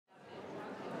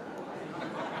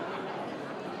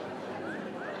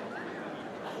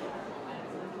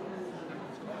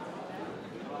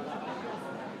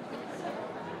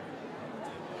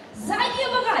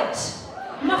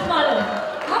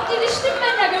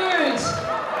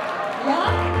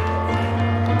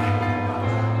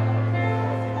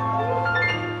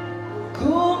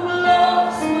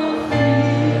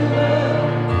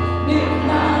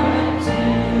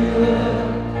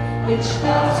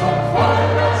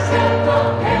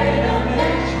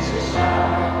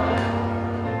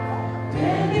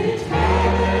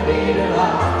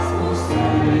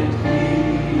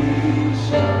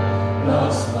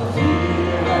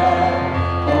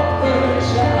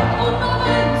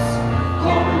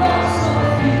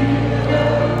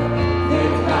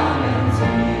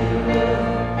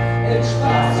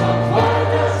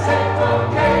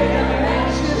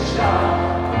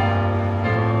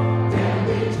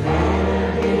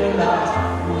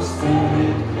Oh,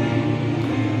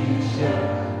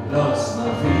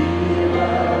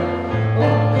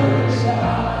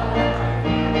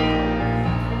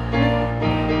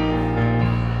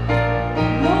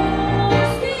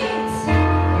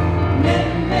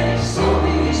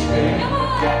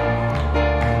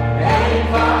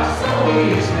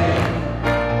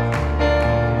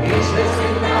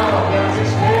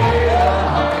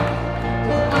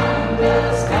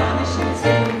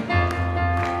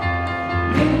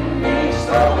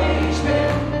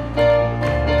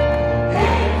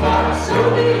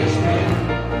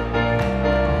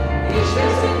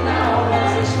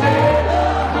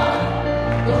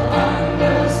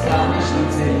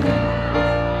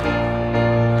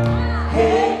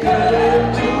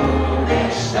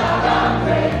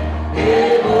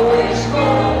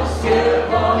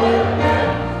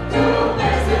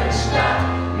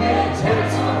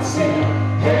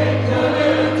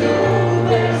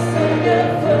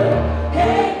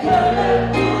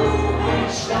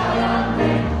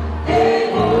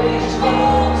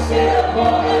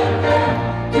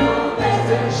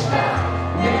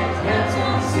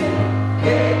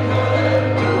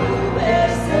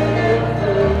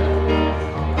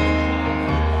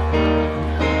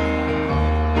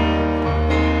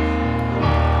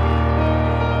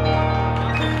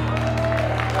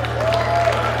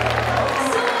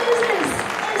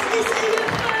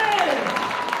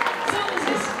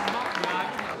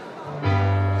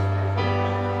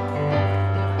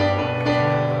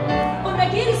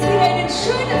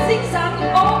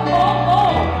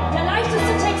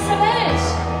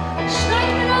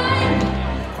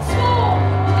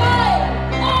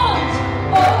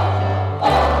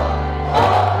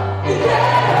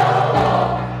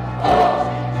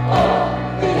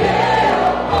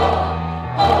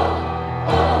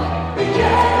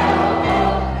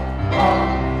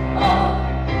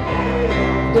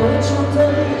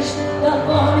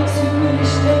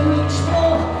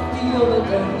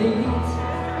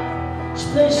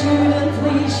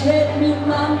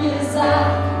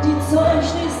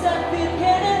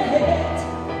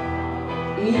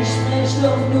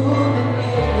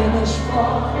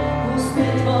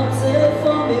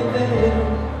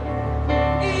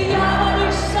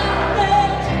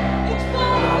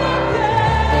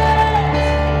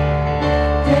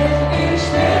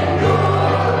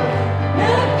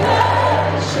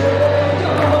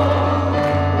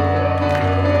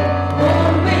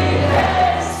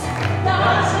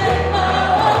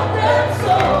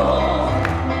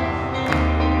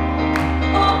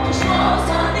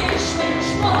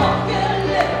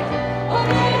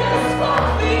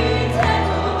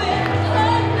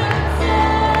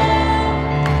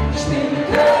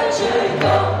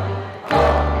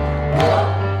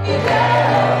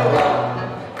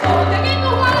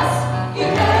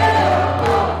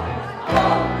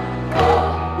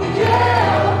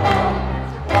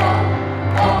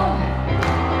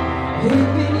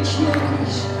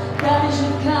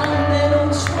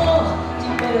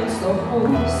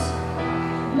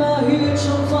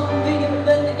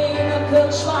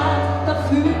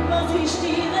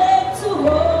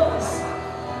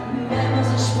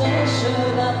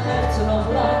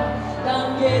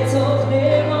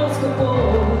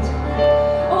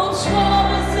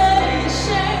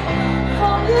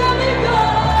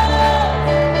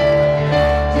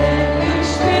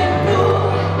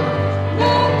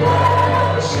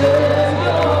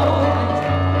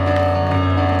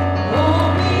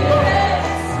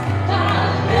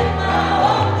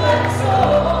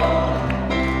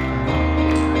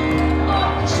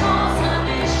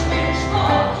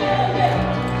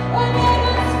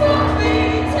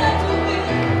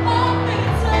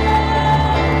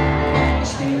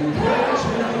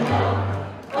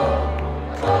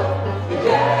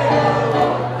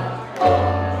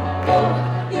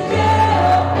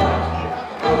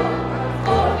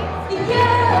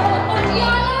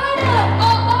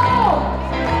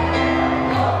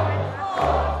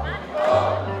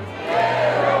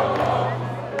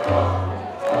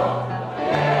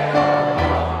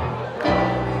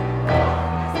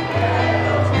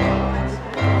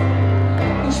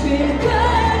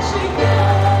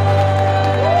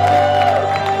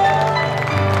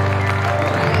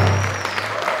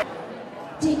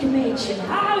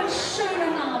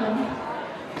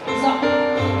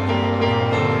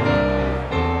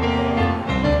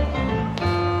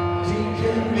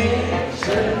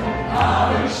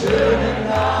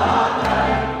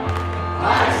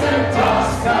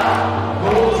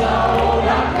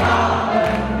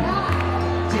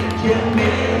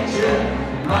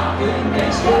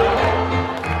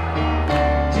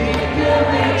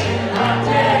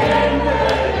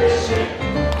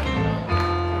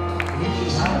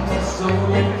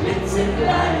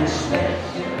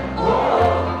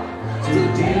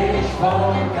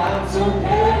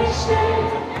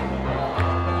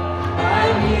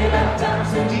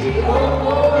 oh,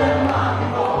 oh, Mann,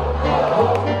 oh,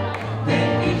 oh.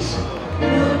 Wenn ich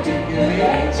nur dicke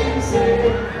Mädchen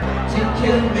sehe,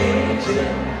 dicke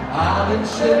Mädchen haben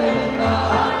schöne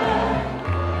Haare,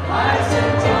 weiße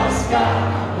Tosca,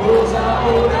 rosa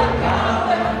oder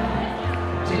Garde.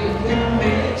 Dicke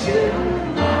Mädchen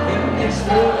machen mich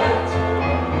verrückt,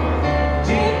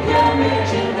 dicke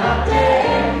Mädchen hat der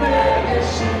Himmel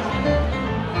geschickt.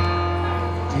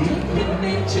 Dicke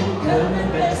Mädchen können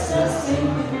besser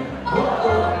singen, oh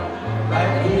oh,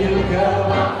 weil ihre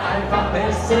Körper einfach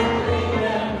besser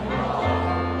klingen.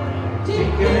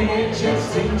 Dicke Mädchen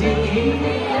sind die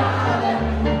Idealen,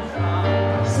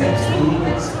 selbst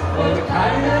Rubens wollte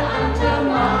keine andere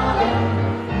malen.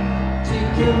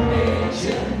 Dicke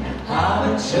Mädchen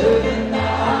haben schöne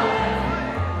Haare,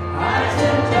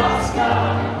 heißen Tosca,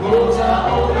 rosa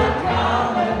oder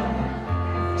Carmen.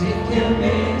 Dicke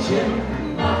Mädchen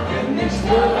machen mich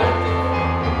verrückt,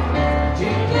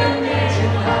 dicke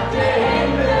Mädchen hat der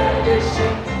Himmel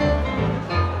geschickt.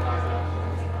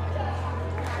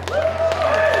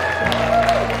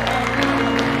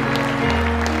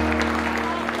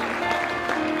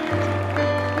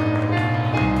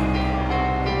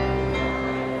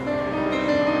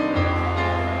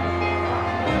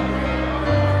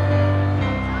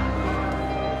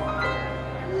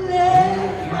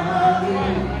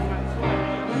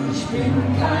 Ich bin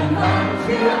kein Mann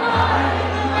für eine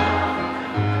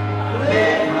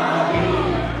Marie,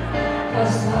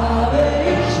 das habe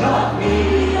ich noch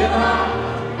nie gemacht.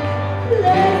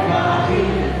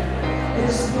 Marie,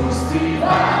 es muss die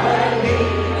wahre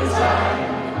Liebe sein.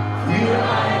 Für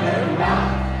eine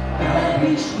Nacht bleib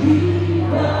ich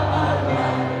lieber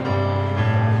allein.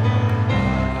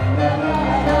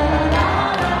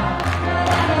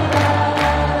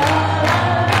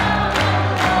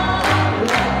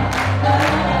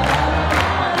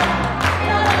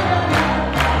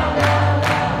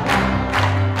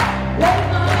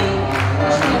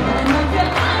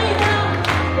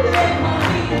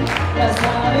 Das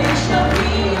habe ich noch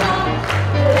nie gemacht.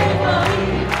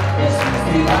 Marie, es muss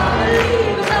die wahre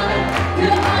Liebe sein.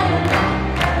 Für eine Nacht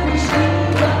bin ich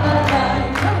lieber allein.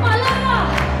 Komm mal länger!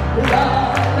 La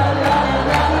la la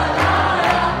la la la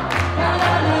la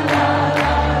la la la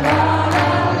la.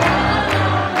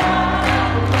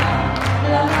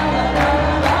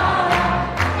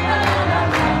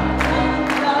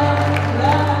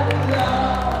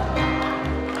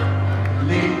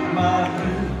 Leg mal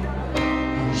hin.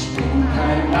 Ich bin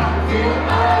kein Mann für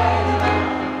eine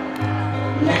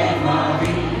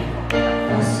Marie,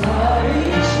 das habe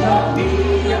ich noch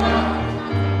nie gemacht.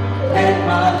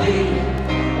 Marie,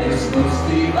 es muss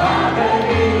die wahre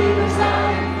Liebe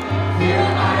sein. Für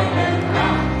eine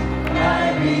Nacht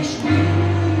bleib ich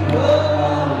lieber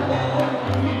allein.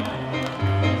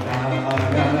 La la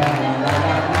la la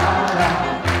la la.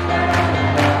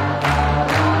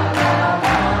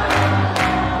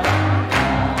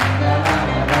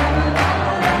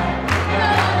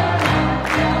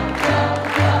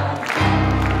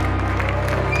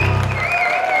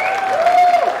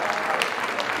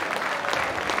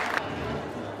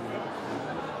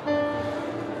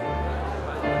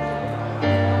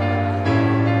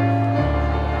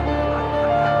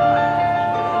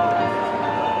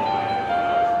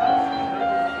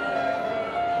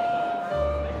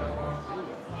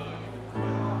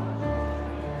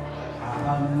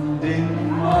 An den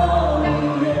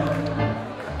Morgen,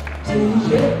 die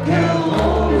dicke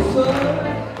Rose.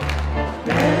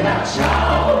 Bella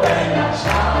ciao, bella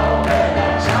ciao, bella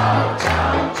ciao,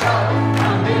 ciao, ciao.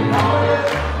 An den Morgen,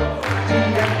 die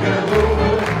dicke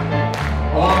Rose.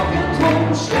 Und der Ton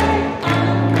steht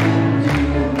an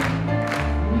dir.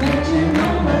 Mit dem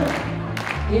Namen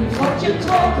in Fotje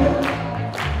trocken.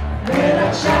 Bella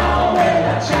ciao,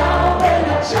 bella ciao,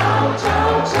 bella ciao,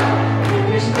 ciao, ciao. Du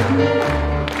bist mit mir,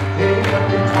 ich hab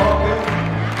den Trocken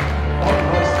und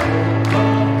was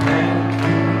kommen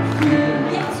viel.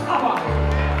 Jetzt aber!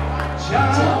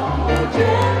 Ciao,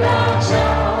 bella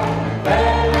ciao,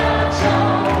 bella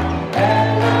ciao,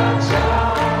 bella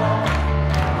ciao.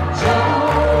 Ciao,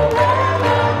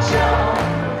 bella ciao,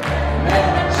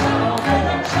 bella ciao,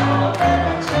 bella ciao,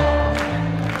 bella ciao.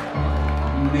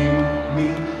 Nimm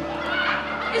mich.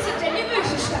 Is het denn die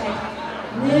Möglichkeit?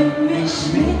 Nimm mich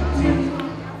mit dir,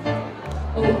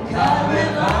 oh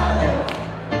Karnevale.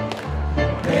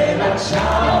 Bella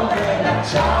ciao, bella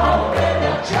ciao,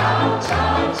 bella ciao,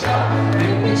 ciao, ciao.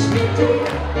 Nimm mich mit dir,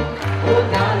 oh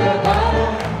Karnevale.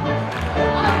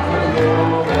 Ein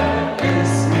verloren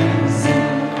ist mein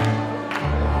Sinn.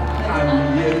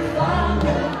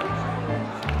 Angefangen,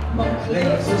 man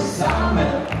klebt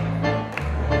zusammen.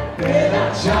 Bella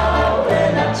ciao,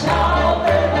 bella ciao,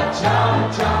 bella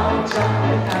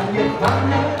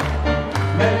Wanne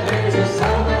mit dir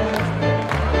zusammen.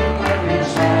 Und ein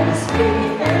schweres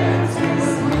Lied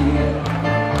ins mir.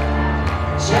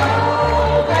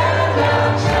 Ciao, Bella,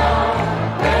 ciao,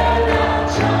 Bella,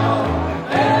 ciao,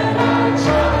 Bella,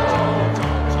 ciao.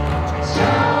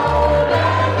 Ciao,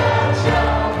 Bella,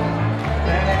 ciao,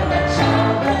 Bella, ciao,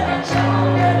 Bella, ciao,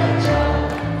 Bella, ciao.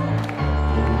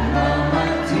 Una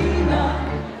mattina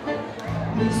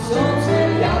mi sto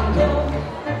svegliando.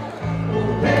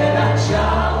 Oh, Bella,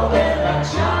 ciao, Bella,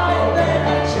 ciao,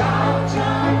 Bella, ciao,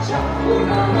 ciao, ciao.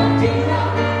 Una mattina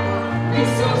mi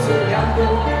sto svegliando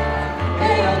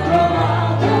e ho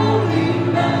trovato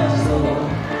l'inverso.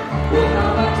 Una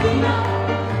mattina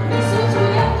mi sto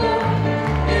svegliando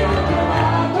e ho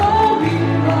trovato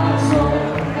l'invaso.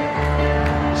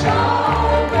 Ciao,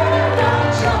 Bella,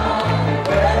 ciao,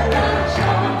 Bella,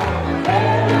 ciao,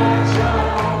 Bella, ciao.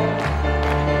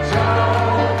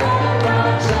 Ciao, Bella,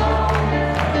 ciao,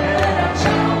 Bella,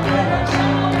 ciao, Bella,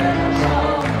 ciao, Bella,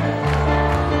 ciao.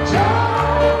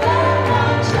 Ciao, Bella,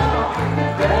 ciao,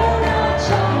 Bella,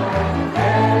 ciao,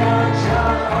 Bella,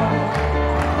 ciao.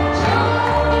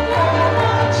 Ciao,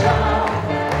 Bella, ciao,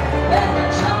 Bella,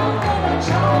 ciao, Bella,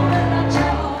 ciao, Bella,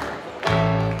 ciao.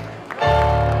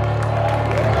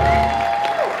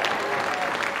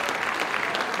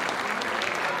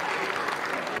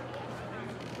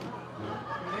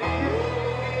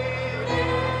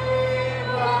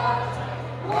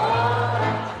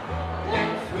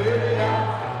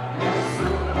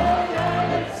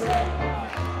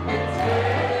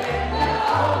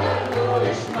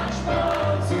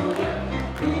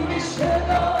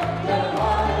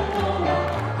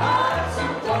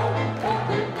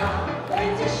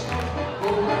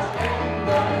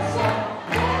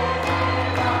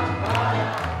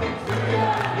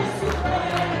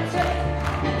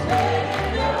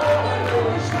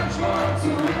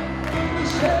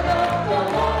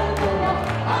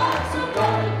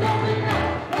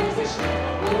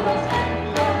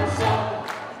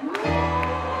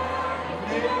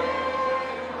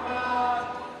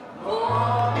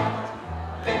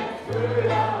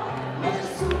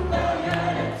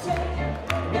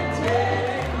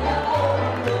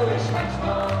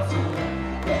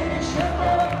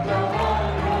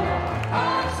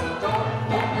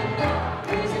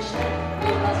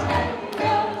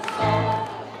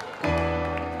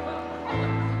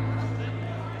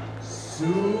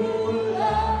 Soon